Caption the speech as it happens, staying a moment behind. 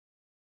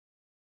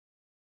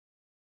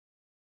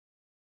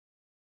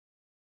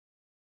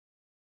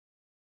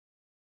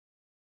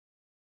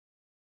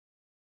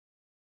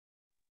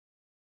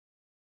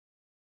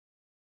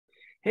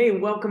Hey,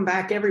 welcome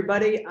back,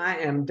 everybody. I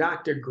am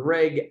Dr.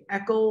 Greg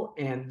Eckel,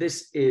 and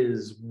this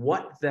is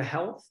What the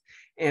Health.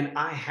 And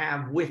I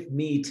have with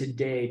me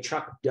today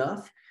Chuck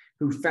Duff,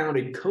 who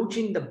founded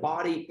Coaching the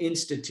Body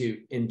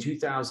Institute in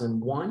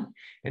 2001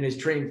 and has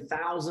trained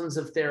thousands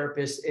of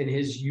therapists in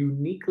his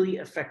uniquely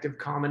effective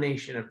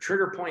combination of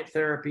trigger point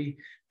therapy,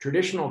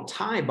 traditional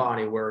Thai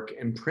body work,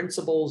 and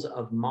principles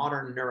of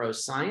modern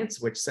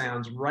neuroscience, which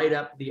sounds right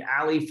up the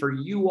alley for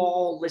you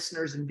all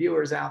listeners and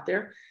viewers out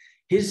there.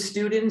 His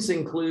students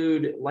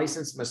include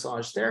licensed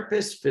massage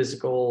therapists,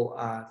 physical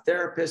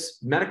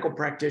therapists, medical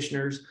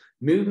practitioners,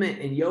 movement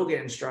and yoga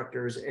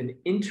instructors, and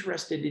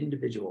interested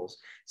individuals.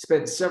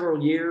 Spent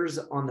several years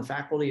on the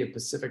faculty of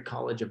Pacific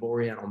College of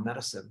Oriental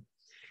Medicine.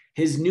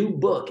 His new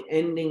book,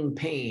 Ending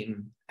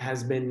Pain,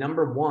 has been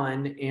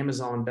 #1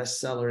 Amazon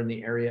bestseller in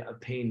the area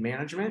of pain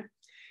management.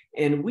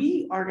 And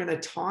we are going to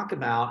talk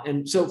about,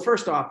 and so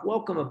first off,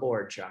 welcome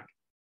aboard, Chuck.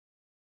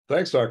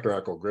 Thanks, Dr.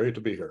 Eckel. Great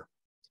to be here.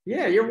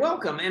 Yeah, you're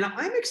welcome. And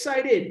I'm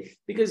excited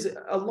because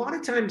a lot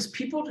of times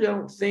people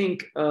don't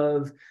think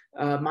of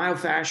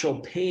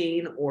myofascial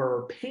pain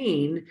or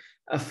pain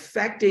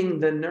affecting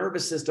the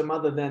nervous system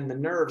other than the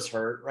nerves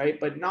hurt, right?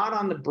 But not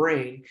on the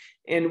brain.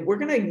 And we're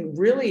going to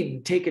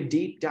really take a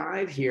deep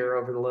dive here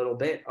over a little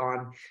bit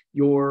on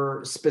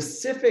your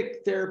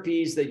specific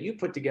therapies that you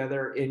put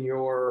together in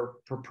your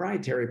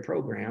proprietary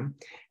program,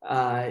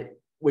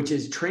 which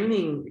is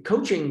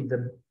coaching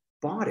the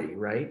body,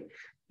 right?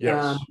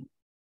 Yes.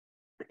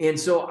 And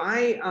so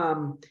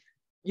we're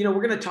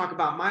going to talk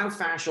about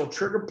myofascial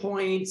trigger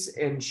points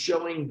and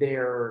showing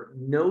their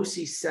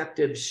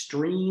nociceptive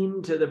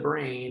stream to the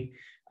brain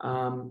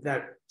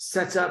that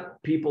sets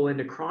up people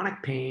into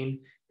chronic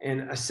pain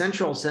and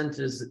essential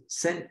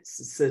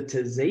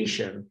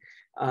sensitization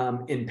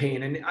in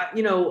pain. And,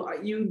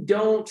 you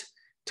don't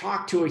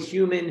talk to a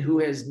human who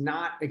has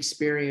not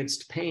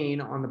experienced pain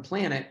on the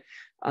planet.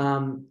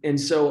 And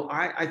so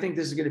I think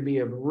this is going to be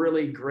of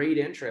really great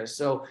interest.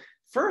 So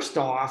first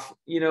off,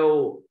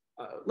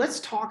 let's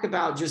talk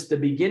about just the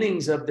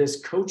beginnings of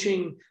this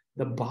coaching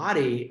the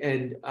body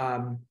and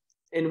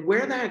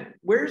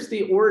where's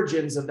the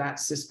origins of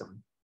that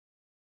system?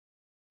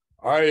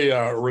 I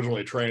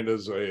originally trained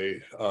as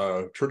a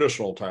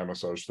traditional Thai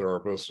massage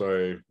therapist.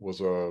 I was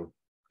a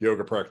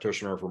yoga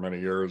practitioner for many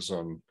years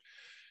and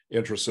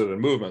interested in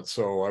movement.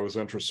 So I was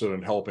interested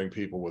in helping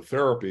people with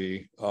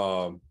therapy.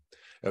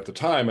 At the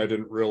time, I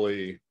didn't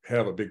really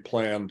have a big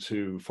plan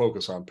to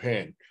focus on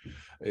pain.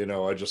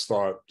 I just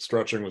thought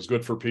stretching was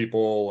good for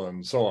people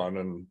and so on.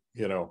 And,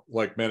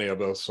 like many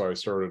of us, I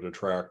started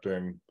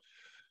attracting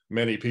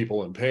many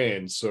people in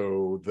pain.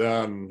 So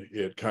then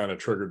it kind of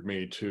triggered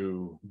me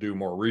to do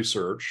more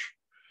research.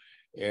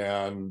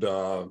 And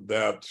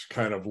that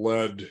kind of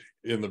led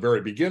in the very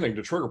beginning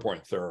to trigger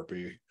point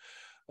therapy.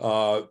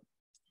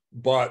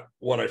 But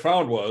what I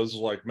found was,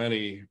 like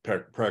many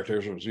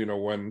practitioners,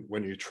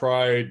 when you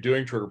try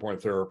doing trigger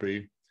point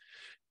therapy,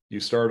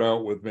 you start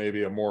out with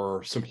maybe a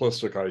more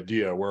simplistic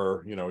idea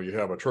where, you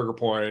have a trigger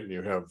point and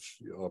you have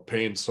a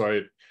pain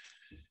site.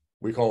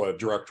 We call it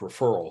direct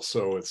referral.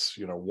 So it's,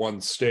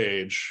 one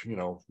stage,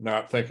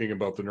 not thinking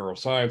about the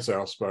neuroscience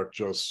aspect,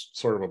 just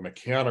sort of a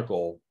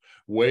mechanical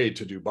way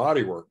to do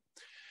body work.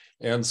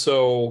 And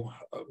so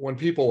when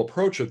people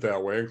approach it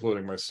that way,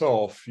 including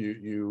myself,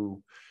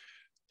 you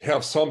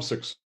have some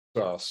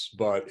success,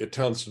 but it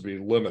tends to be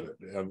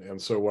limited.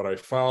 And so what I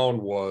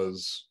found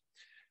was,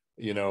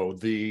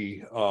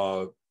 the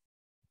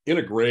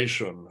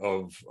integration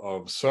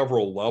of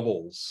several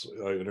levels,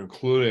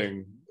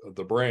 including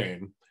the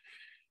brain,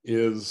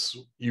 is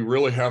you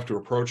really have to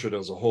approach it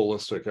as a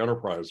holistic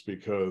enterprise,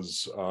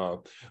 because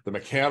the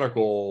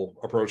mechanical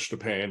approach to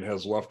pain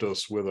has left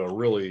us with a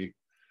really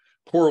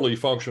poorly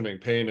functioning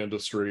pain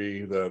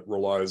industry that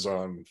relies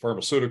on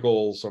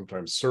pharmaceuticals,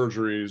 sometimes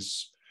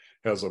surgeries,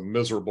 has a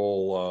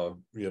miserable,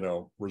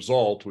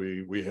 result.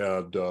 We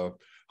had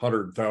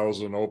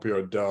 100,000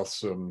 opioid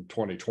deaths in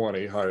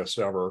 2020, highest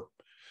ever.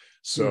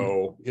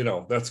 So,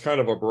 that's kind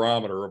of a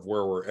barometer of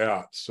where we're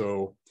at.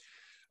 So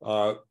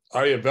I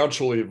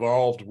eventually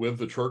evolved with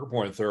the trigger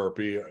point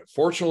therapy.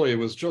 Fortunately, it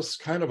was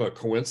just kind of a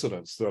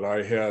coincidence that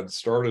I had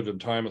started in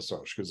Thai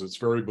massage because it's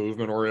very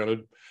movement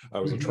oriented. I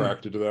was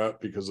attracted to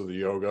that because of the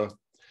yoga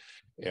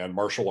and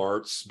martial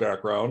arts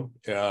background.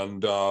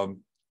 And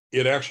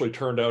it actually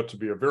turned out to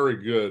be a very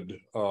good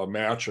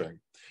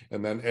matching.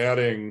 And then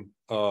adding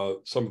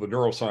some of the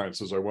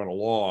neuroscience as I went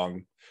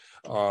along,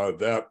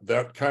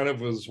 that kind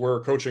of was where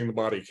coaching the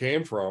body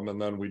came from.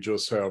 And then we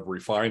just have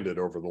refined it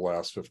over the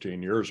last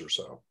 15 years or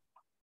so.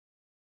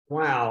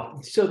 Wow.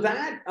 So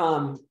that,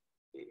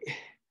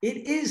 it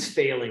is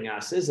failing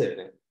us, isn't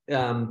it?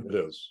 It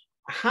is.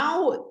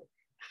 How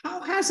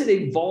has it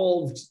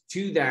evolved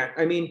to that?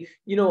 I mean,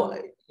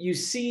 you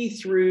see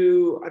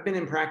through, I've been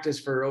in practice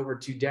for over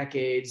 2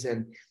 decades,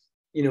 and,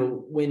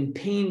 when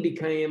pain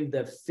became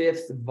the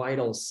 5th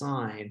vital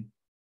sign,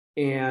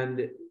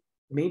 and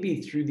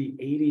maybe through the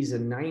 80s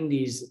and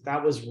 90s,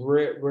 that was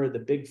where the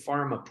big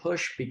pharma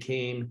push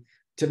became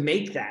to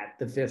make that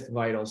the 5th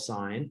vital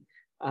sign.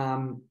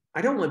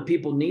 I don't want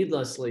people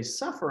needlessly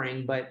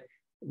suffering, but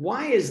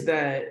why is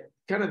that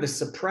kind of the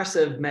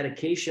suppressive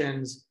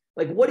medications?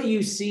 Like, what are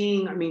you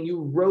seeing? I mean,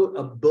 you wrote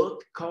a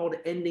book called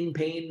Ending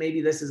Pain.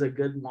 Maybe this is a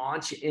good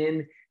launch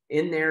in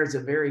there. It's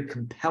a very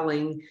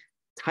compelling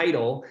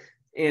title.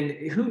 And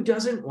who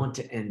doesn't want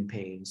to end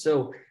pain?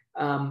 So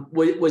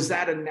was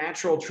that a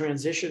natural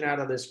transition out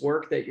of this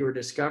work that you were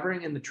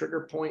discovering in the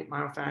trigger point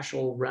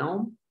myofascial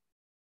realm?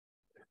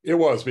 It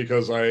was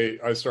because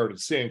I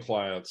started seeing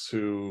clients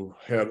who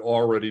had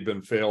already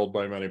been failed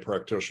by many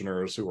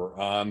practitioners who were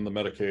on the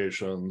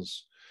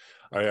medications.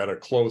 I had a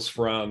close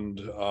friend,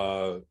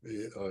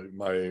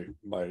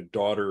 my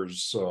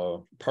daughter's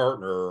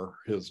partner,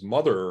 his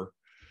mother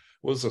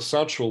was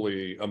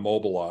essentially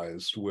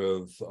immobilized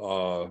with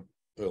low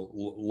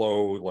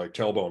like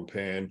tailbone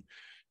pain.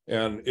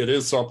 And it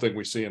is something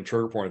we see in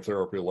trigger point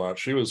therapy a lot.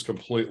 She was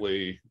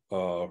completely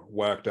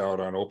whacked out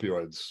on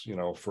opioids,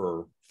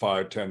 for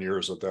 5-10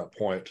 years at that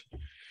point.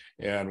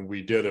 And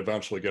we did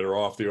eventually get her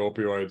off the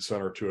opioid,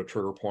 sent her to a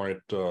trigger point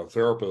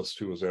therapist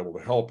who was able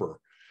to help her.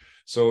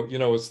 So,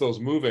 it's those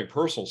moving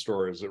personal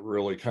stories that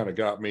really kind of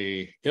got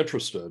me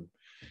interested.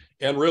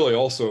 And really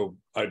also,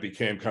 I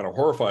became kind of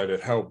horrified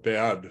at how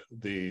bad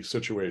the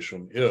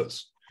situation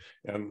is.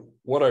 And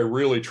what I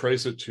really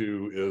trace it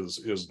to is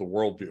the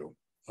worldview.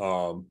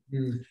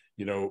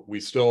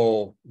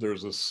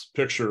 There's this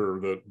picture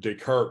that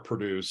Descartes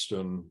produced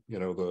in,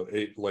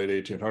 the late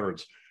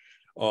 1800s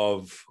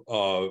of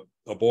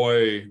a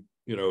boy,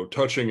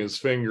 touching his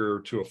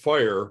finger to a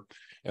fire,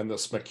 and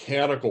this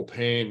mechanical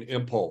pain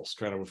impulse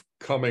kind of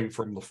coming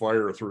from the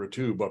fire through a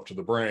tube up to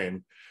the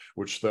brain,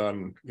 which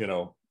then,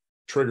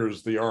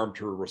 triggers the arm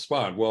to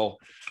respond. Well,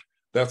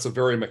 that's a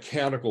very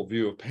mechanical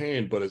view of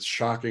pain, but it's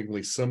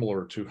shockingly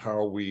similar to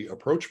how we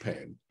approach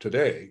pain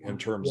today in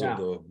terms of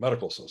the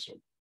medical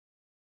system.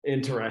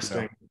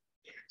 Interesting.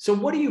 So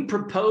what do you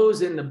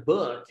propose in the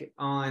book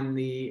on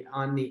the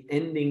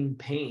ending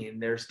pain?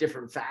 There's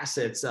different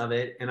facets of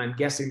it, and I'm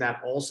guessing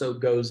that also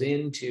goes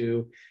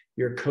into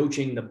your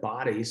coaching the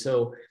body.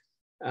 So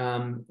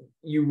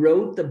you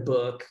wrote the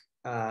book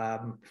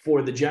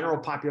for the general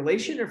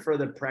population or for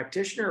the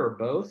practitioner, or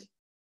both?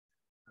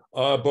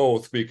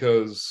 Both,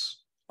 because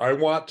I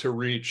want to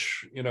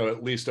reach,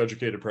 at least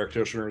educated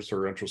practitioners who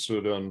are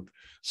interested in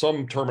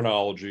some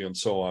terminology and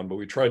so on, but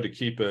we tried to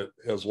keep it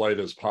as light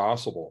as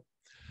possible.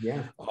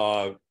 Yeah.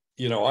 One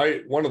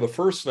of the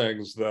first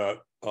things that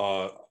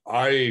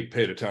I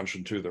paid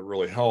attention to that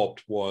really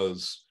helped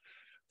was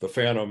the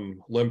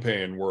phantom limb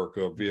pain work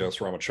of V.S.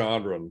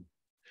 Ramachandran,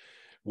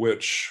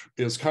 which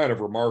is kind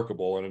of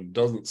remarkable, and it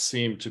doesn't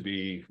seem to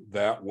be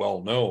that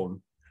well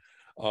known.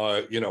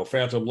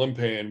 Phantom limb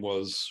pain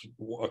was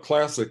a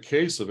classic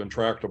case of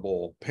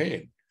intractable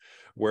pain,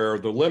 where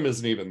the limb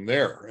isn't even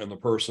there and the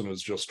person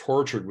is just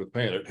tortured with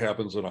pain. It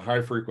happens in a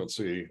high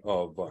frequency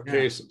of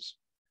cases.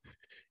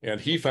 And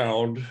he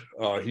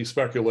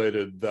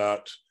speculated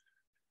that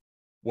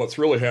what's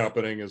really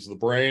happening is the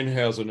brain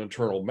has an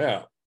internal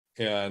map,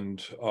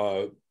 and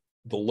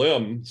the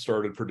limb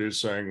started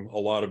producing a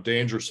lot of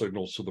danger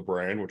signals to the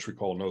brain, which we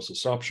call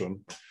nociception,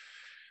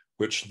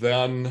 which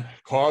then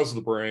caused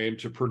the brain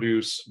to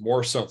produce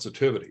more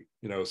sensitivity.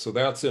 So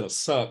that's, in a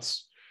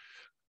sense,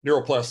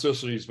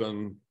 neuroplasticity has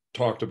been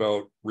talked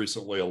about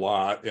recently a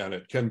lot, and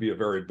it can be a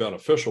very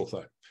beneficial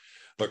thing.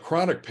 But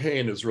chronic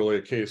pain is really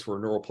a case where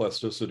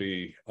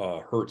neuroplasticity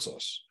hurts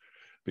us,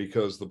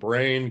 because the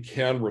brain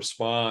can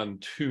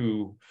respond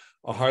to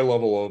a high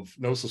level of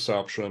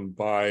nociception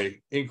by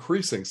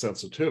increasing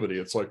sensitivity.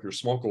 It's like your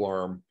smoke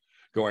alarm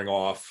going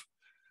off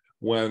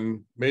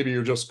when maybe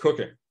you're just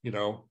cooking,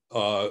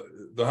 the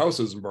house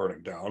isn't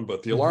burning down,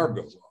 but the alarm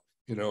goes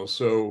off,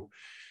 So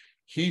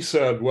he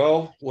said,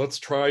 well, let's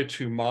try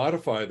to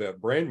modify that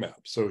brain map.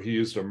 So he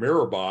used a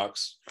mirror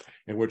box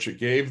in which it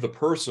gave the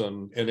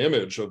person an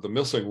image of the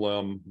missing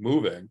limb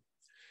moving.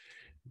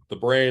 The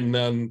brain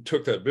then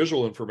took that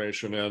visual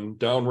information and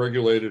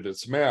downregulated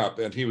its map,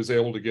 and he was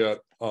able to get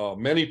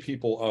many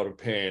people out of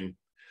pain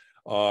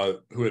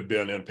who had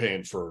been in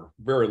pain for a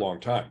very long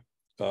time.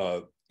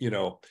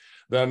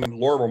 Then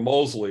Lorimer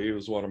Moseley, who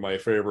was one of my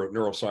favorite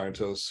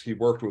neuroscientists, he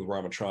worked with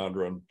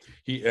Ramachandran.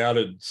 He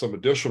added some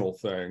additional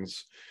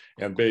things,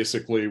 and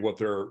basically what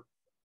they're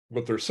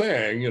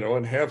saying,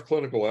 and have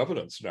clinical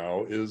evidence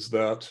now, is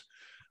that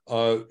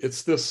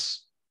it's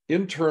this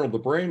internal, the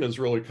brain is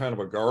really kind of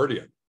a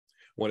guardian.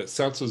 When it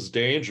senses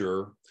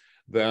danger,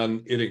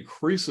 then it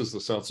increases the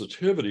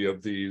sensitivity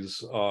of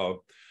these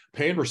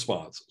pain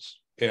responses.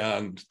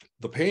 And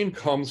the pain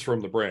comes from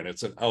the brain.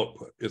 It's an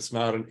output. It's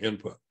not an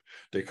input.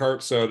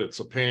 Descartes said it's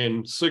a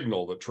pain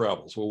signal that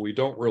travels. Well, we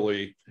don't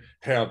really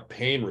have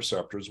pain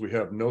receptors. We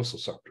have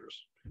nociceptors.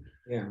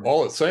 Yeah.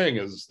 All it's saying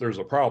is there's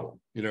a problem,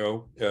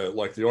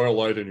 like the oil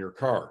light in your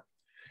car.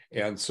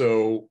 And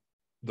so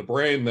the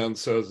brain then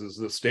says, is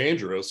this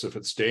dangerous? If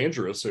it's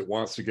dangerous, it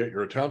wants to get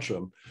your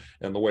attention.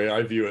 And the way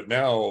I view it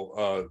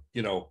now,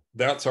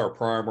 that's our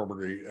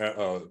primary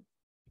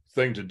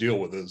thing to deal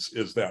with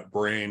is that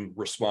brain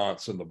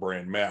response and the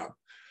brain map.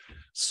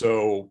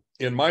 So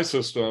in my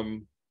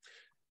system,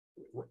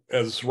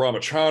 as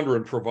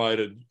Ramachandran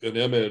provided an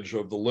image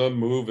of the limb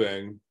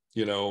moving,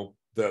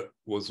 that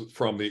was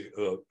from the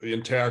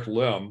intact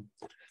limb,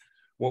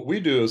 what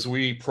we do is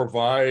we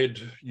provide,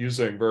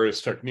 using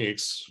various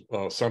techniques,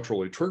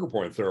 centrally trigger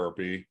point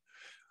therapy,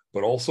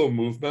 but also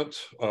movement,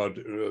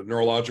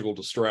 neurological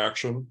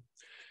distraction,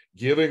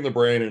 giving the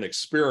brain an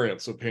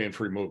experience of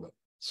pain-free movement.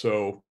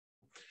 So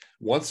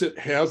once it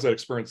has that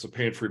experience of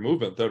pain-free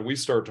movement, then we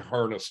start to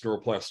harness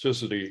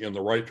neuroplasticity in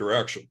the right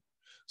direction.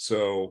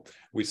 So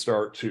we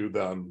start to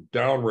then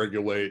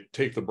downregulate,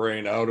 take the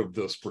brain out of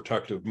this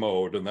protective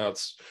mode. And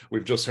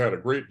we've just had a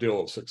great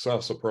deal of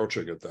success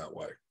approaching it that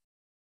way.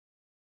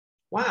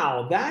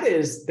 Wow,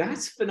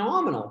 that's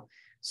phenomenal.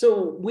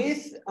 So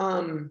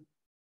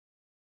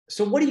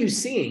so what are you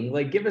seeing?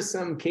 Like, give us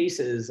some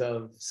cases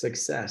of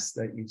success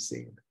that you've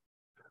seen.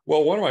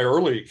 Well, one of my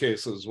early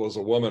cases was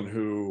a woman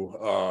who,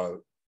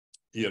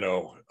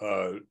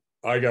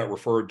 I got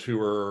referred to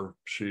her.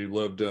 She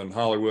lived in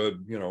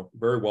Hollywood,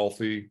 very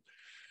wealthy,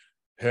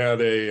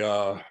 had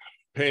a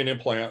pain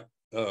implant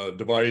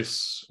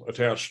device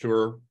attached to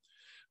her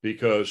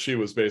because she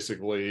was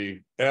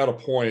basically at a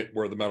point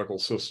where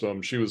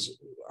she was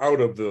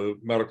out of the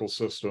medical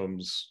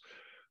system's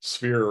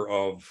sphere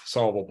of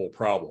solvable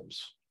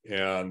problems.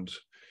 And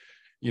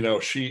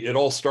it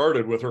all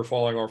started with her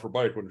falling off her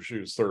bike when she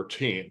was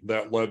 13.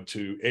 That led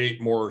to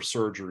 8 more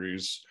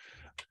surgeries,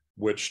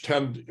 which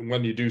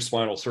when you do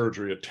spinal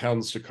surgery, it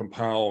tends to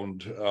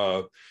compound,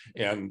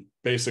 and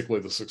basically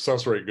the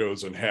success rate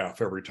goes in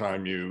half every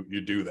time you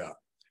do that.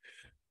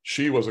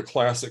 She was a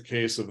classic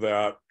case of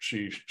that.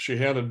 She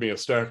handed me a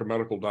stack of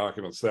medical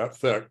documents that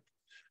thick,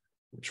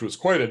 which was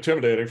quite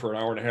intimidating for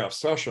an 1.5-hour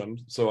session.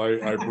 So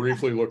I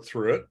briefly looked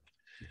through it.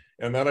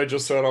 And then I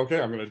just said, okay,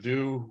 I'm going to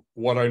do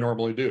what I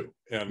normally do.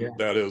 And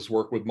that is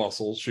work with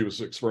muscles. She was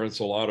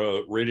experiencing a lot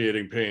of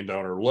radiating pain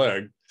down her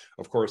leg.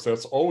 Of course,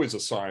 that's always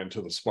assigned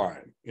to the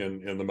spine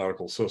in the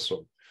medical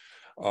system.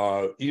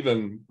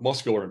 Even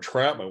muscular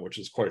entrapment, which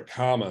is quite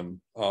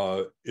common,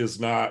 is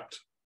not,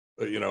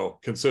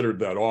 considered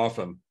that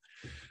often.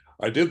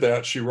 I did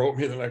that. She wrote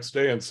me the next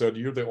day and said,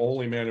 you're the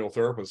only manual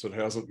therapist that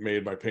hasn't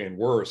made my pain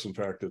worse. In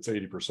fact, it's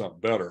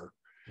 80% better.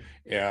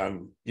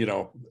 And,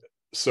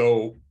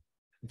 so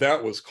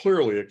that was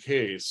clearly a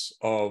case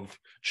of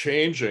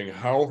changing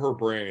how her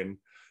brain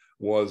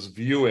was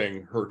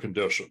viewing her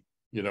condition,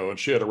 and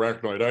she had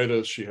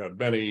arachnoiditis. She had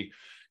many,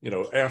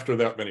 after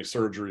that many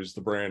surgeries, the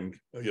brain,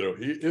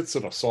 it's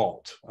an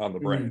assault on the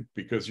brain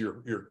because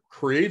you're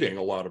creating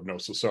a lot of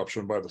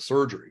nociception by the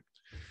surgery.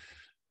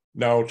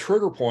 Now,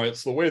 trigger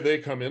points, the way they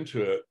come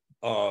into it,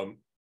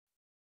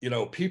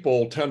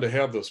 people tend to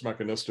have this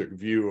mechanistic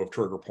view of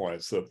trigger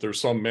points, that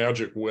there's some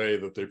magic way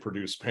that they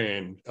produce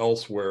pain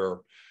elsewhere.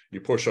 You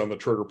push on the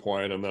trigger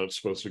point and then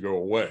it's supposed to go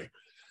away.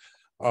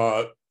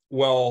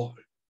 Well,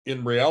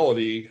 in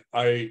reality,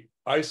 I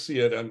see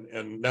it,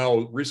 and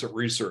now recent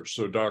research.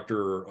 So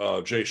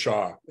Dr. Jay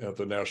Shah at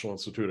the National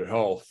Institute of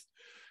Health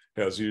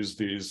has used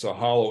these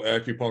hollow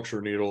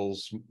acupuncture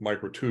needles,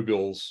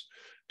 microtubules,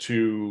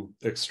 to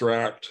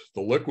extract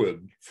the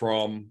liquid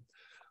from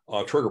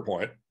a trigger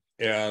point.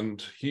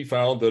 And he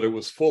found that it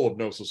was full of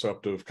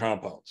nociceptive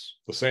compounds,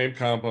 the same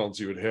compounds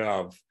you would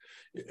have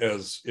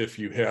as if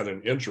you had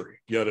an injury,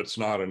 yet it's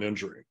not an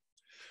injury.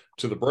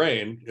 To the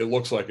brain, it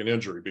looks like an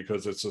injury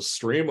because it's a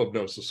stream of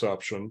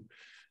nociception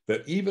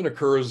that even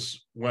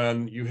occurs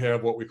when you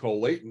have what we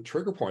call latent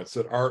trigger points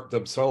that aren't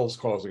themselves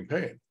causing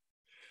pain.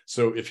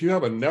 So if you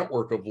have a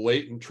network of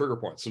latent trigger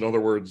points, in other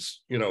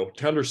words,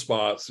 tender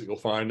spots that you'll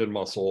find in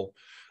muscle,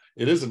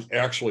 it isn't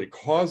actually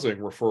causing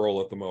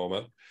referral at the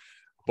moment,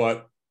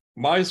 but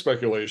my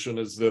speculation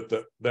is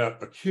that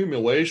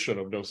accumulation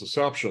of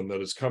nociception that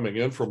is coming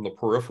in from the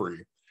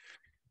periphery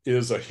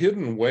is a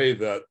hidden way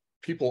that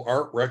people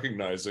aren't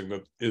recognizing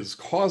that is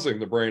causing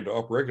the brain to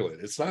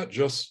upregulate. It's not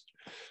just,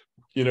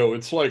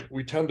 it's like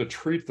we tend to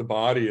treat the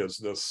body as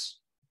this,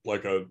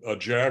 like a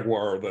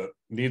Jaguar that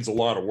needs a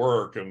lot of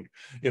work and,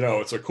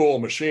 it's a cool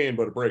machine,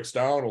 but it breaks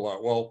down a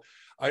lot. Well,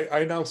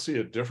 I now see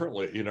it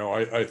differently.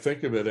 I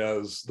think of it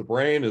as the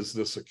brain is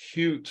this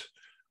acute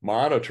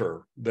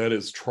monitor that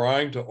is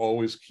trying to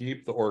always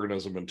keep the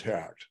organism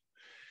intact.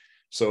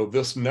 So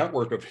this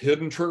network of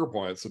hidden trigger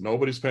points that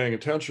nobody's paying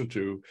attention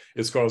to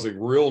is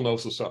causing real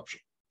nociception.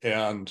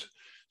 And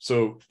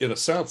so in a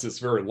sense, it's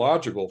very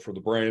logical for the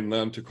brain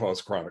then to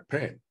cause chronic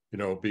pain,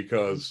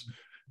 because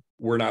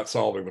we're not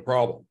solving the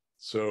problem.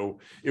 So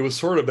it was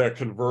sort of that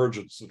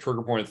convergence, the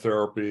trigger point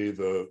therapy,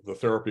 the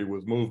therapy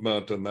with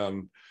movement, and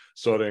then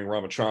studying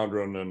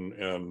Ramachandran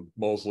and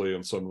Mosley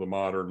and some of the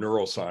modern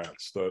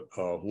neuroscience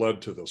that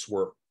led to this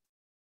work.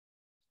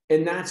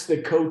 And that's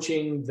the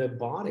coaching the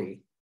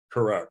body.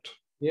 Correct.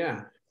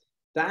 Yeah.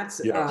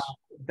 That's yes.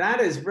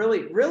 That is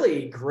really,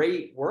 really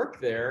great work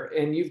there.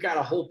 And you've got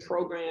a whole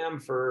program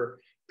for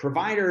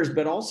providers,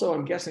 but also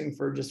I'm guessing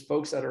for just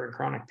folks that are in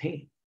chronic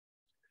pain.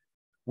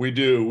 We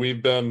do.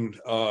 We've been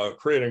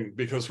creating,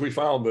 because we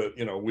found that,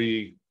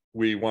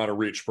 we want to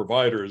reach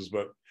providers,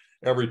 but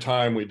every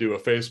time we do a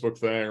Facebook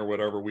thing or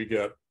whatever, we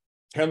get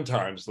 10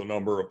 times the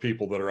number of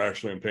people that are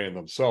actually in pain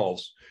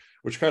themselves,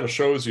 which kind of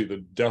shows you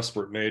the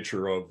desperate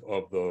nature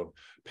of the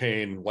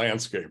pain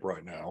landscape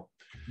right now.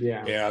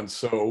 Yeah. And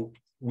so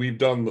we've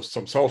done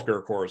some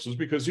self-care courses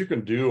because you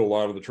can do a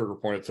lot of the trigger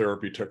point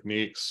therapy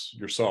techniques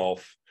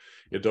yourself.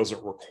 It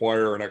doesn't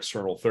require an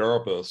external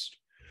therapist.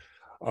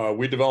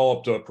 We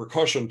developed a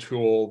percussion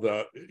tool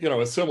that,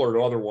 is similar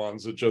to other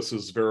ones. It just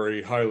is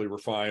very highly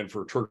refined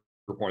for trigger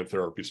point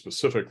therapy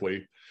specifically.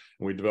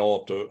 And we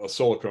developed a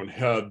silicone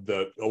head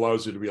that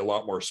allows you to be a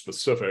lot more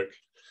specific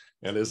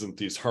and isn't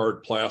these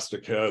hard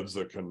plastic heads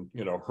that can,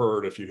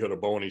 hurt if you hit a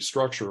bony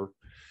structure.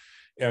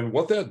 And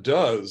what that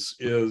does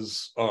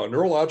is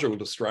neurological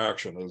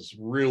distraction is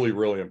really,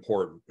 really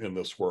important in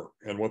this work.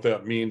 And what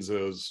that means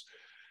is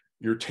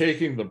you're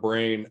taking the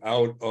brain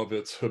out of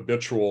its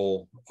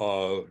habitual,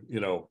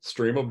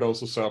 stream of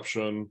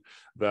nociception,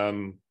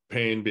 then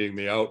pain being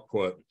the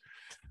output.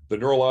 The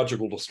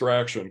neurological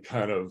distraction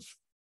kind of,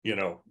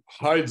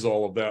 hides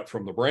all of that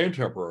from the brain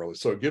temporarily.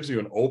 So it gives you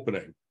an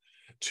opening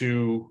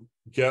to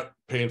get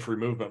pain-free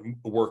movement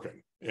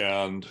working.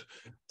 And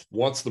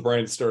once the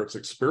brain starts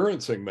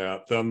experiencing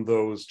that, then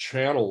those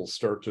channels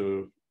start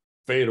to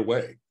fade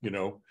away. You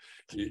don't,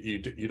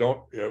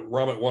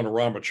 one of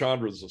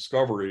Ramachandra's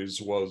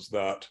discoveries was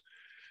that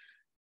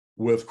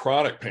with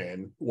chronic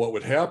pain, what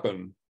would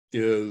happen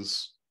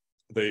is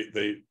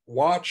they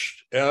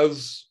watched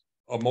as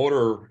a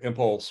motor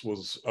impulse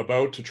was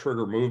about to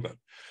trigger movement.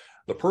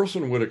 The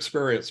person would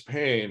experience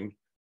pain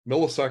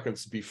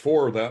milliseconds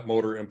before that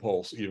motor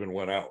impulse even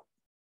went out.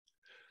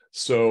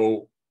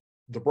 So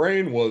the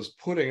brain was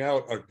putting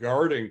out a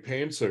guarding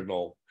pain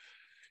signal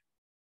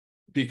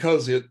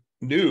because it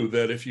knew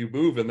that if you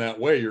move in that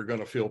way, you're going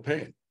to feel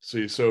pain.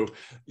 See, so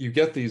you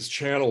get these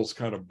channels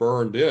kind of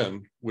burned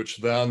in, which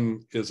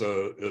then is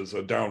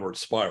a downward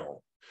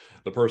spiral.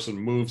 The person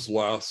moves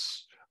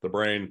less, the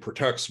brain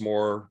protects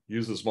more,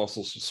 uses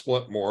muscles to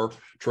split more.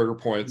 Trigger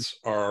points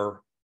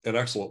are an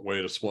excellent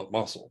way to split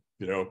muscle.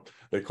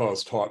 They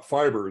cause taut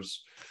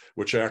fibers,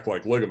 which act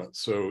like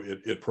ligaments. So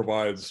it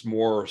provides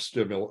more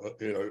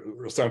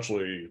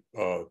essentially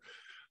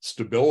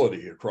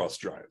stability across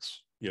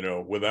joints,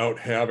 without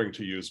having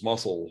to use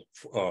muscle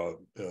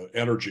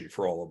energy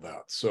for all of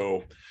that.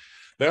 So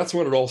that's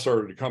when it all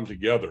started to come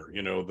together,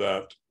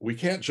 that we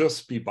can't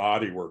just be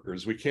body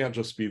workers. We can't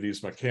just be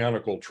these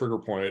mechanical trigger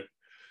point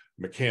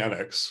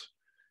mechanics.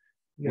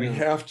 Yeah. We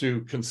have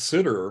to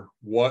consider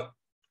what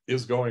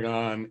is going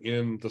on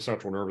in the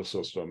central nervous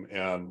system.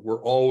 And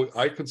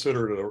I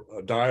consider it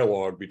a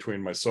dialogue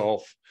between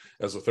myself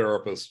as a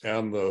therapist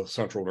and the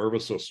central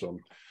nervous system,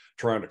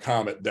 trying to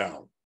calm it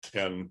down.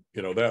 And,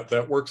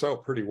 that works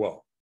out pretty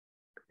well.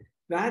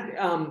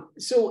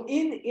 So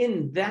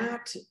in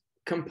that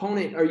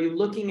component, are you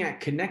looking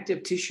at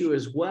connective tissue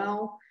as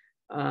well,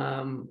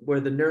 where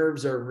the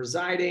nerves are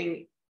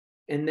residing?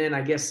 And then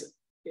I guess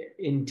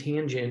in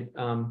tangent,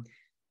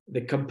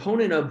 the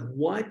component of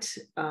what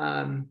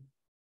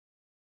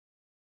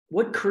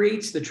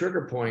creates the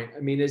trigger point? I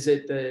mean, is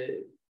it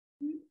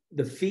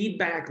the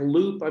feedback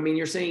loop? I mean,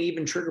 you're saying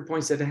even trigger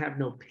points that have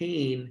no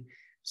pain.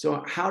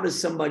 So how does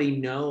somebody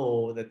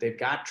know that they've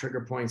got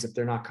trigger points if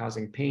they're not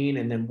causing pain?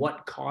 And then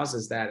what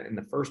causes that in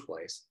the first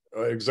place?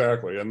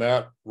 Exactly. And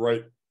that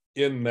right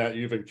in that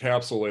you've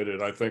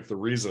encapsulated, I think, the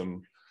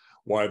reason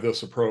why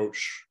this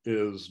approach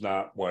is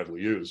not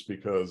widely used,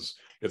 because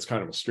it's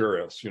kind of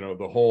mysterious.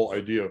 The whole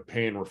idea of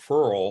pain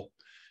referral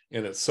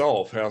in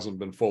itself hasn't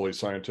been fully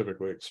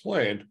scientifically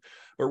explained,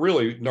 but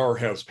really nor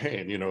has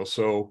pain,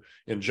 so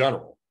in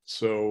general.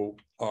 So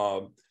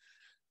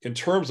in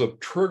terms of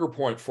trigger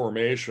point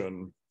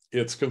formation,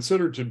 it's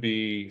considered to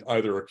be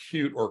either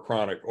acute or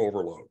chronic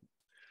overload.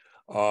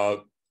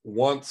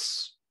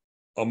 Once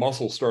a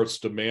muscle starts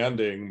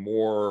demanding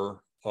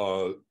more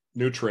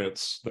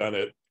nutrients than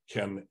it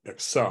can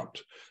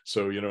accept.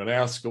 So, an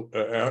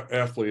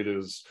athlete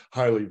is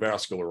highly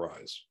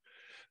vascularized.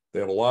 They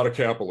have a lot of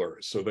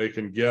capillaries, so they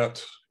can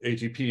get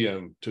ATP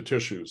into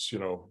tissues,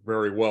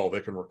 very well.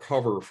 They can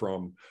recover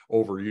from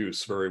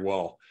overuse very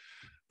well.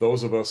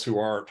 Those of us who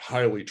aren't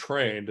highly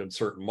trained in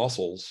certain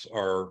muscles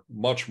are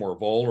much more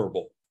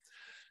vulnerable.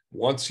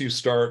 Once you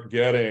start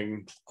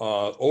getting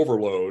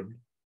overload,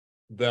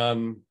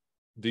 then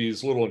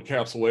these little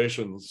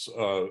encapsulations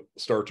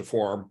start to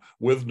form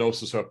with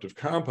nociceptive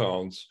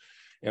compounds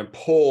and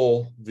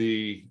pull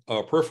the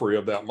periphery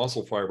of that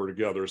muscle fiber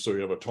together, so you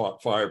have a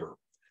taut fiber.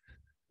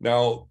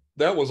 Now,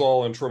 that was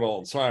all in Travell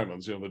and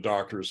Simons, the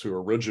doctors who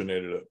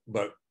originated it.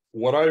 But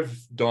what I've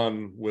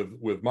done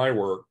with my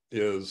work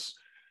is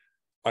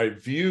I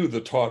view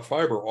the taut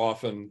fiber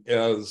often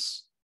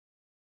as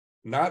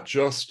not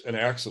just an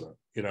accident.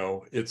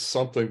 It's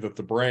something that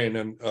the brain,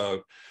 and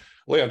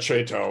Leon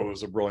Chaitow,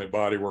 who's a brilliant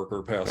body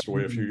worker, passed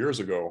away a few years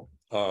ago.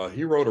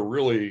 He wrote a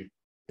really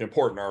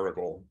important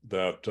article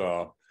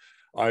that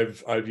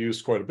I've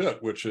used quite a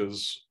bit, which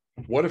is,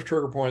 what if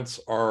trigger points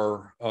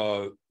are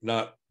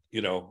not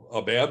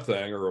a bad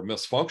thing or a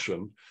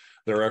misfunction?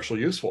 They're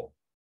actually useful.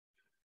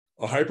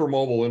 a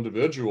hypermobile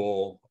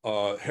individual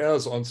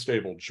has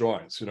unstable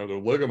joints. You know, their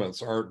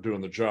ligaments aren't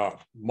doing the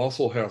job.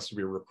 Muscle has to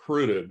be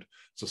recruited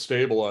to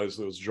stabilize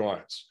those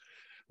joints.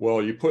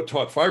 Well, you put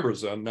taut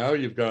fibers in, now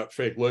you've got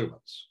fake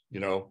ligaments. You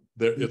know,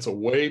 it's a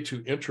way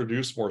to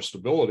introduce more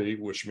stability,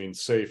 which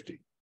means safety.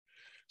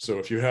 So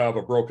if you have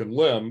a broken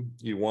limb,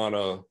 you want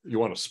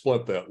to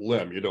split that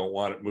limb. You don't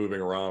want it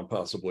moving around,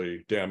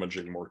 possibly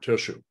damaging more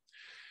tissue.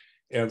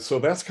 And so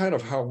that's kind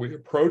of how we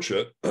approach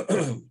it.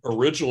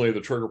 Originally,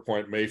 the trigger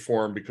point may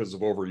form because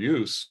of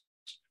overuse,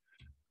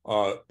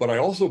 but I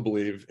also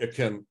believe it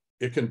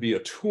can be a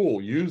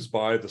tool used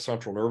by the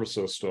central nervous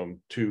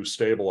system to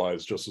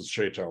stabilize, just as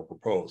Chaitau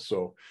proposed.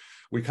 So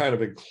we kind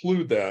of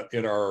include that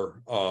in our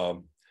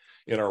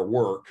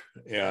work,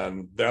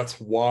 and that's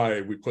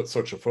why we put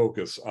such a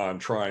focus on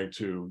trying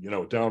to, you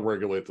know,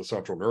 downregulate the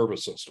central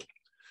nervous system.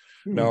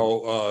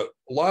 Now, a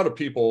lot of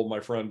people, my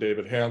friend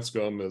David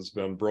Hanscom has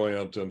been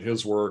brilliant in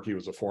his work. He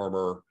was a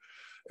former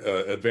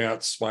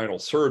advanced spinal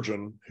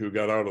surgeon who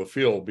got out of the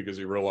field because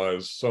he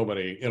realized so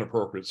many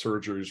inappropriate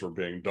surgeries were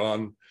being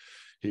done.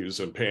 He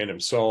was in pain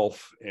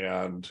himself,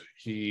 and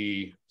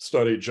he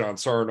studied John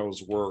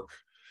Sarno's work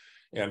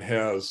and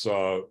has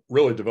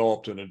really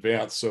developed an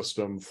advanced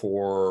system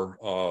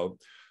for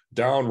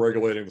down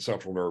regulating the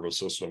central nervous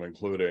system,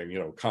 including, you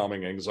know,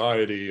 calming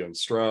anxiety and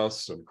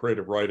stress and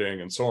creative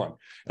writing and so on.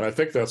 And I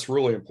think that's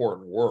really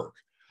important work.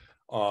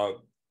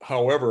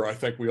 However, I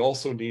think we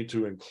also need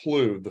to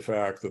include the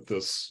fact that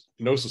this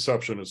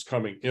nociception is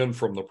coming in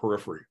from the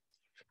periphery,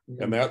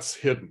 and that's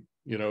hidden.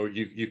 You know,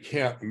 you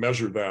can't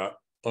measure that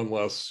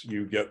unless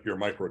you get your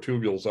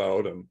microtubules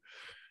out, and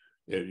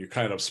you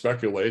kind of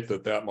speculate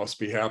that must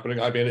be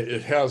happening. I mean,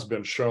 it has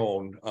been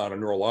shown on a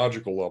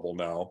neurological level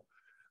now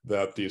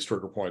that these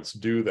trigger points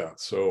do that.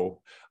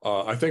 So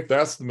I think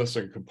that's the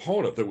missing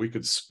component, that we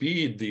could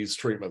speed these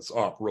treatments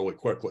up really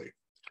quickly.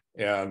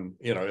 And,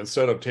 you know,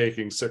 instead of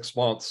taking 6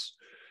 months,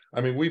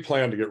 I mean, we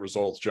plan to get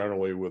results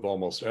generally with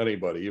almost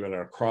anybody, even in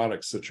a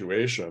chronic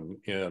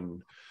situation,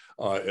 in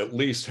at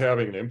least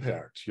having an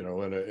impact, you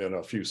know, in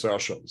a few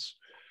sessions.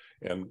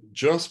 And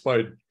just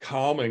by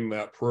calming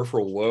that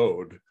peripheral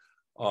load,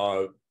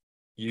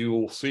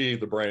 you'll see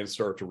the brain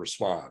start to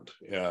respond.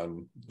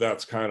 And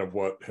that's kind of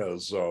what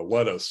has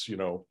led us, you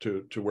know,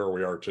 to where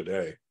we are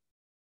today.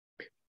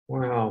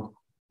 Wow.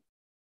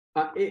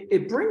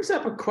 It brings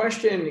up a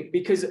question,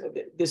 because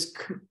this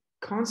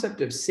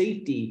concept of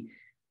safety,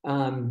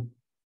 are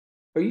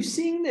you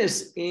seeing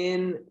this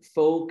in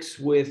folks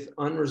with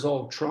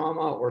unresolved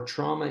trauma or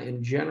trauma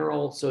in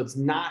general? So it's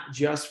not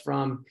just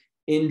from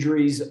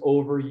injuries,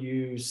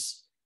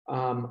 overuse,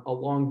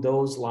 along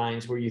those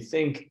lines, where you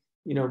think,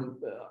 you know,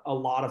 a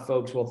lot of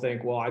folks will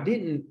think, well, I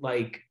didn't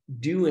like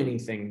do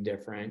anything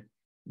different,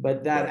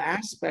 but that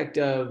aspect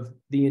of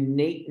the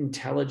innate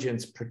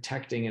intelligence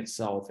protecting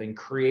itself and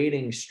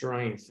creating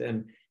strength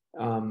and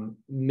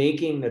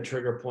making the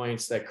trigger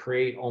points that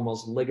create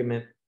almost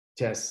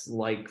ligamentous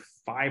like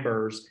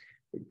fibers,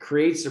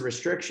 creates a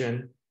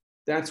restriction.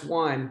 That's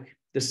one.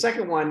 The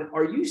second one,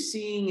 are you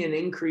seeing an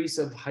increase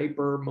of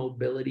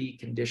hypermobility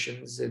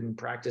conditions in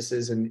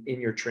practices and in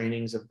your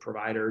trainings of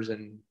providers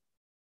and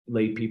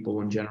lay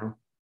people in general?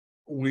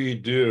 We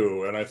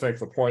do, and I think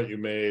the point you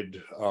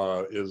made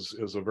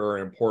is a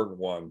very important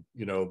one.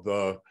 You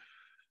know,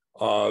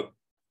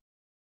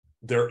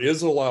 there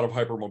is a lot of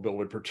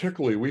hypermobility.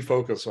 Particularly, we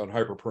focus on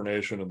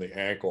hyperpronation in the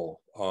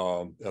ankle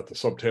at the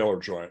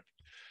subtalar joint.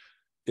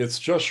 It's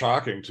just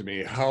shocking to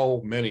me how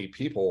many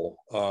people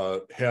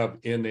have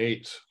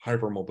innate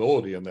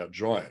hypermobility in that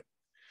joint.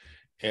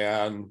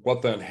 And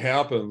what then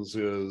happens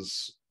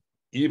is,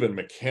 even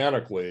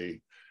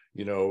mechanically,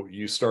 you know,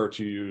 you start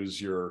to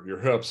use your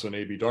hips and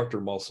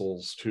abductor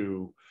muscles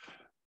to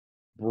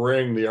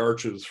bring the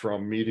arches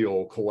from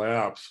medial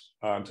collapse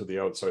onto the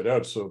outside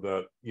edge, so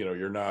that, you know,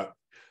 you're not,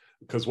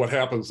 because what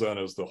happens then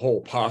is the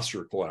whole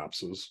posture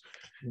collapses.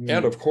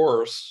 And of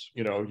course,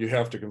 you know, you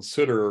have to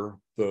consider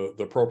the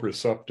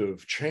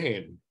proprioceptive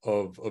chain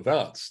of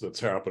events that's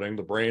happening.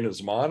 The brain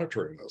is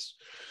monitoring this.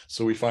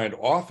 So we find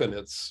often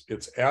it's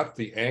at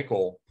the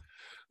ankle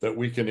that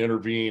we can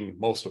intervene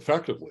most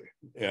effectively,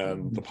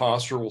 and the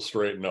posture will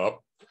straighten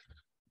up.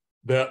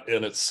 That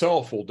in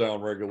itself will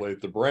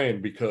downregulate the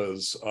brain,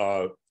 because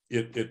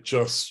it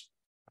just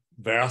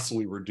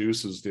vastly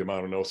reduces the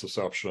amount of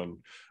nociception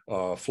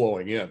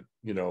flowing in,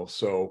 you know.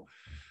 So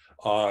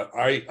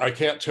I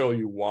can't tell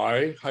you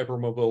why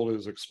hypermobility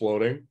is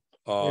exploding.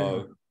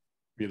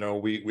 You know,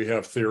 we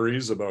have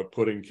theories about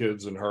putting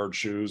kids in hard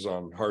shoes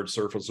on hard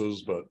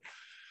surfaces, but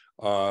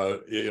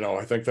you know,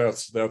 I think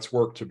that's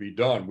work to be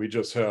done. We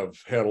just have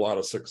had a lot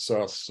of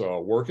success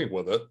working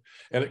with it,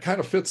 and it kind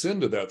of fits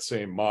into that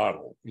same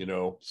model, you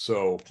know.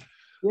 So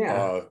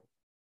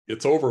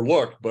it's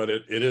overlooked, but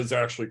it is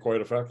actually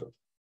quite effective.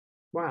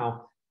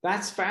 Wow,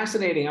 that's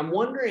fascinating. I'm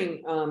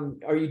wondering,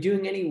 are you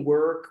doing any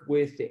work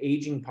with the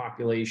aging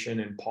population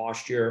and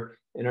posture?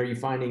 And are you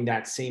finding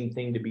that same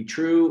thing to be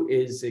true?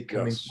 Is it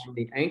coming from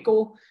the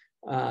ankle?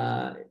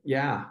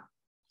 Yeah.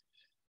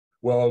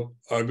 Well,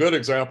 a good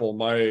example,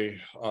 my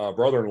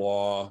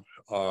brother-in-law,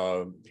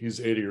 he's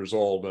 80 years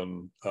old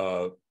and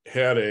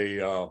had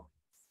a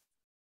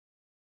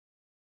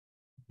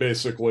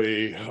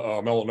basically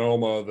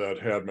melanoma that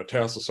had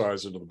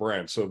metastasized into the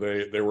brain. So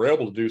they were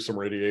able to do some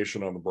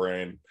radiation on the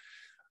brain.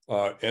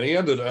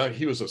 And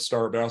he was a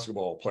star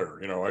basketball player.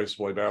 You know, I used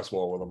to play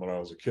basketball with him when I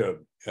was a kid.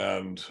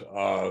 And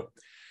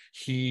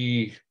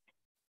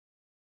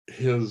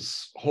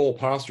his whole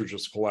posture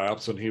just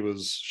collapsed and he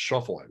was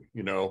shuffling,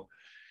 you know.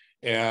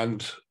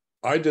 And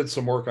I did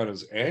some work on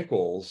his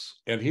ankles,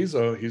 and he's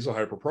a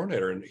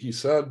hyperpronator. And he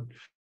said,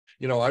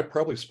 you know, I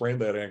probably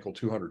sprained that ankle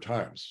 200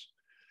 times.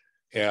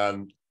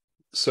 And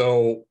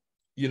so,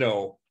 you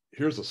know,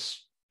 he's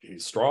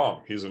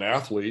strong, he's an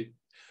athlete,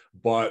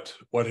 but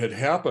what had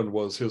happened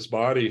was his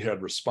body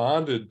had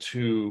responded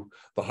to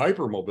the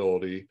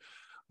hypermobility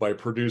by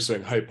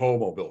producing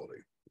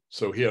hypomobility.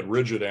 So he had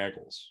rigid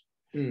ankles.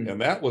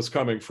 And that was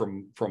coming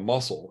from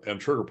muscle and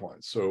trigger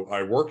points. So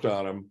I worked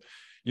on him.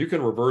 You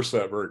can reverse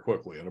that very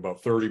quickly. In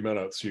about 30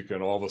 minutes, you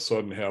can all of a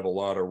sudden have a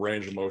lot of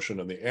range of motion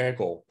in the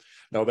ankle.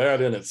 Now,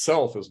 that in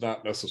itself is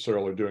not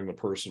necessarily doing the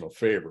person a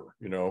favor,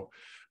 you know,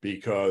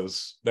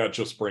 because that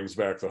just brings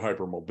back the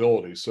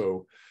hypermobility.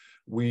 So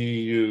we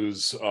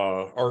use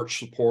arch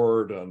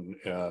support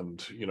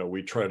and you know,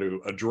 we try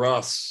to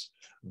address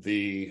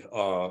the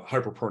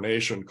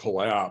hyperpronation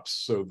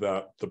collapse so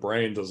that the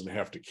brain doesn't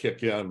have to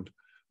kick in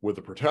with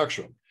the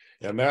protection.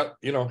 And that,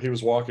 you know, he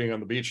was walking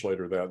on the beach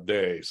later that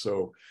day.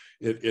 So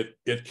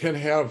it can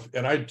have,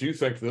 and I do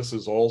think this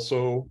is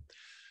also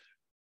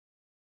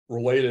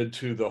related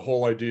to the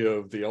whole idea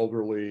of the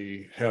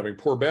elderly having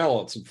poor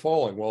balance and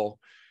falling. Well,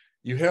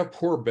 you have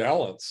poor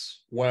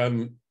balance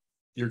when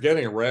you're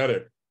getting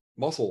erratic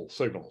muscle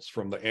signals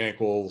from the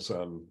ankles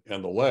and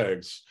the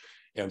legs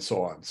and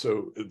so on.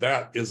 So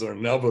that is an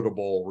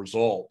inevitable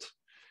result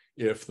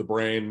if the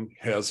brain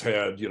has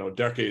had, you know,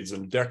 decades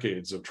and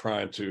decades of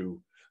trying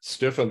to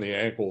stiffen the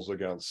ankles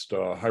against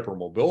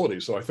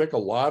hypermobility. So I think a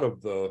lot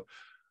of the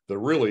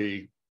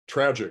really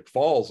tragic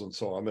falls and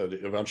so on that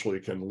eventually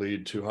can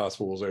lead to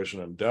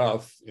hospitalization and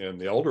death in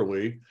the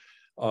elderly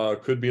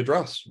could be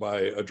addressed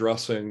by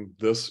addressing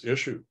this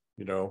issue.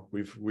 You know,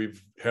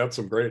 we've had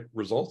some great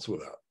results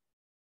with that.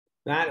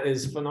 That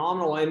is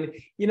phenomenal. And,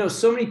 you know,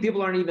 so many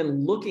people aren't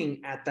even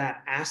looking at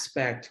that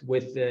aspect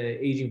with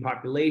the aging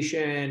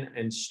population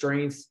and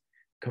strength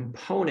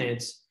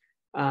components.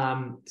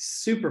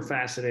 Super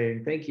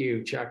fascinating. Thank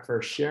you, Chuck,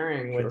 for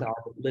sharing with our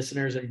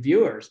listeners and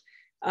viewers.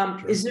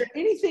 Is there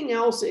anything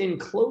else in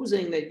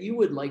closing that you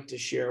would like to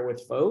share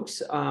with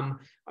folks? I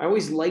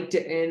always like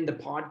to end the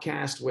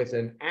podcast with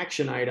an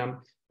action item.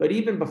 But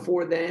even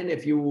before then,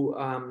 if you,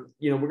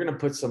 you know, we're going to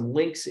put some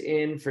links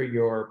in for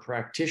your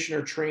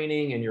practitioner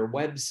training and your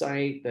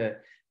website, the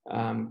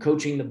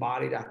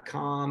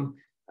coachingthebody.com.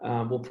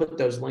 We'll put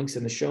those links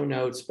in the show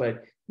notes.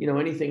 But, you know,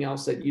 anything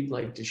else that you'd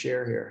like to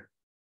share here?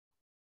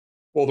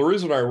 Well, the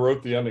reason I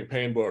wrote the Ending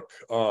Pain book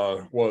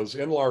was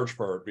in large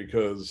part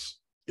because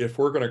if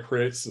we're going to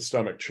create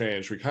systemic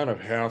change, we kind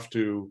of have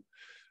to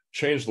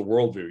change the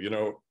worldview. You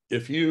know,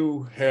 if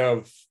you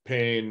have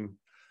pain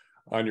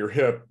on your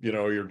hip, you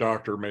know, your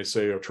doctor may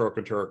say you have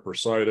trochanteric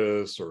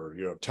bursitis or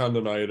you have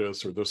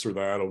tendonitis or this or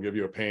that. It'll give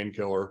you a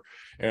painkiller,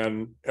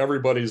 and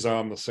everybody's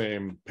on the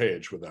same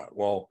page with that.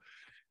 Well,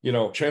 you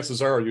know,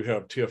 chances are you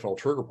have TFL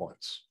trigger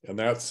points, and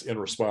that's in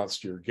response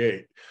to your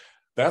gait.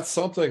 That's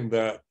something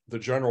that the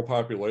general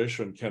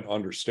population can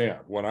understand.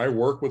 When I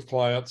work with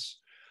clients,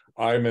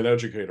 I'm an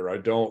educator. I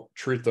don't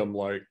treat them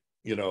like,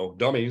 you know,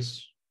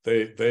 dummies.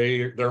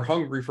 They're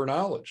hungry for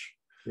knowledge.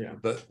 Yeah.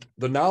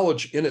 The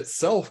knowledge in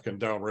itself can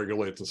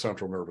downregulate the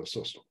central nervous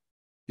system,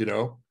 you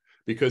know,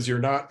 because you're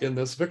not in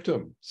this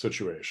victim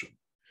situation.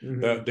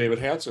 That David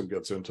Hansen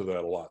gets into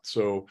that a lot.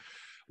 So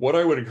what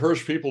I would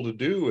encourage people to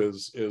do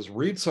is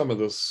read some of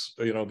this,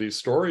 you know, these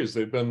stories.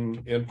 They've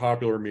been in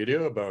popular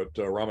media about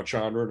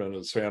Ramachandran and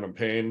his phantom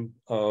pain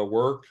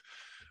work.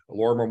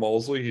 Lorimer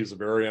Moseley, he's a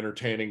very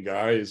entertaining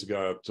guy. He's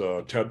got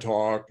TED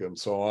Talk and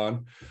so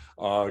on.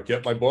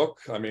 Get my book.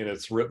 I mean,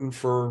 it's written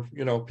for,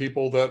 you know,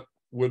 people that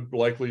would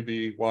likely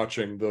be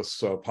watching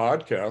this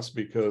podcast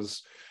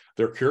because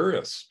they're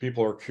curious.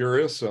 People are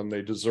curious and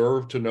they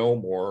deserve to know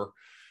more.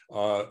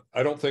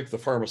 I don't think the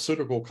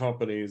pharmaceutical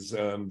companies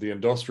and the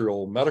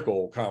industrial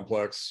medical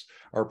complex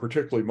are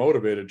particularly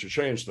motivated to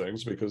change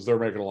things because they're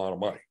making a lot of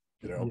money,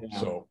 you know,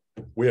 so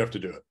we have to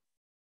do it.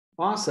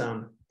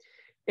 Awesome.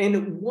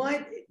 And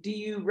what do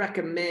you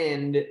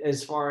recommend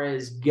as far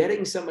as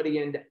getting somebody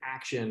into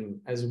action,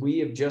 as we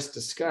have just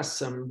discussed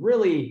some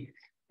really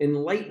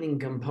enlightening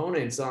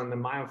components on the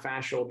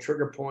myofascial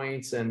trigger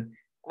points and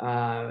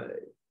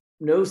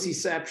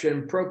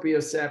nociception,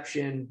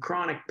 proprioception,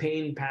 chronic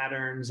pain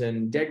patterns,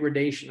 and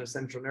degradation of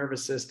central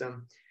nervous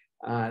system.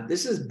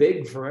 This is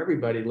big for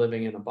everybody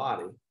living in a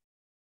body.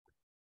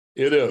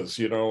 It is,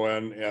 you know,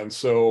 and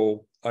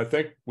so I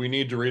think we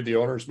need to read the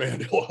owner's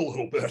manual a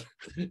little bit.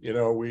 You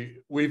know,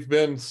 we've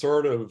been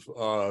sort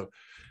of,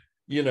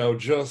 you know,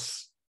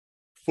 just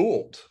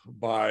fooled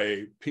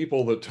by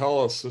people that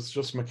tell us it's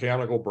just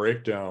mechanical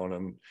breakdown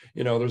and,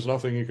 there's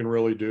nothing you can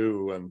really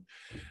do. And,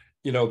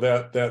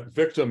 that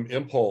victim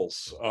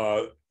impulse,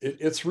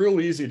 it's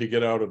real easy to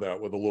get out of that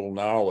with a little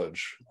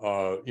knowledge.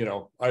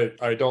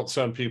 I don't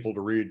send people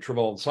to read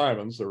Travell and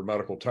Simons, they're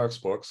medical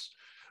textbooks.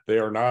 They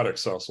are not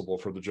accessible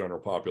for the general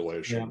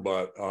population. Yeah.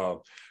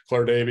 But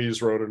Claire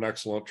Davies wrote an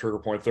excellent trigger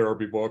point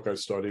therapy book. I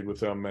studied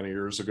with them many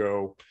years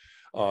ago,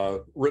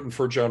 written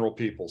for general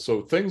people.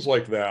 So things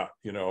like that,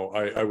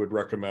 I would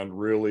recommend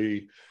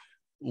really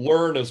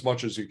learn as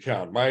much as you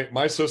can.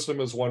 My system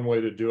is one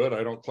way to do it.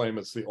 I don't claim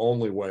it's the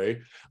only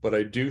way, but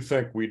I do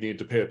think we need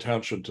to pay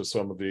attention to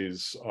some of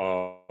these,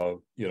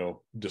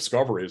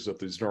 discoveries that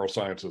these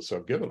neuroscientists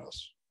have given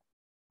us.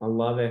 I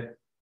love it.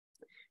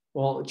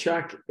 Well,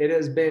 Chuck, it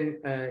has been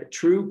a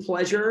true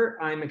pleasure.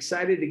 I'm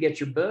excited to get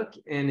your book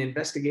and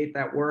investigate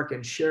that work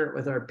and share it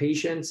with our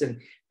patients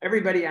and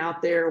everybody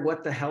out there.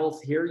 What the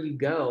health? Here you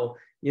go.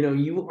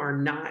 You are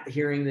not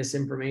hearing this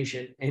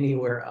information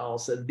anywhere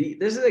else.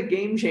 This is a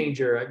game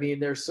changer. I mean,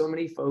 there's so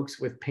many folks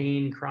with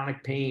pain,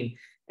 chronic pain,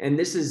 and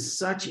this is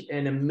such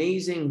an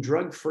amazing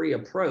drug-free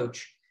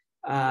approach.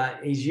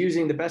 He's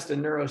using the best of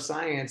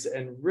neuroscience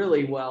and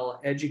really well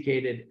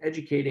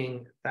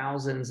educating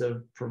thousands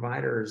of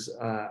providers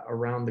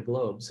around the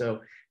globe.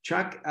 So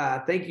Chuck,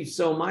 thank you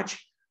so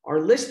much. Our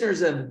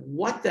listeners of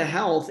What the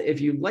Health,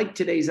 if you like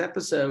today's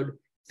episode,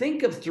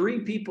 think of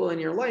 3 people in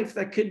your life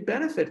that could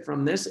benefit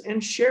from this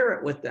and share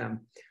it with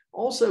them.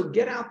 Also,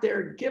 get out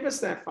there, give us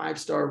that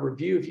 5-star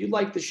review if you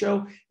like the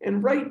show,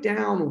 and write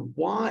down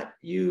what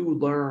you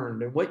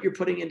learned and what you're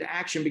putting into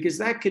action, because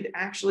that could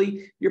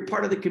actually, you're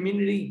part of the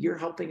community. You're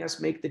helping us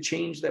make the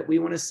change that we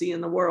want to see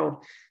in the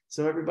world.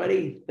 So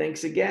everybody,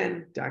 thanks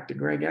again. Dr.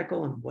 Greg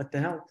Eckel and What the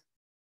Health.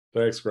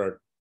 Thanks, Greg.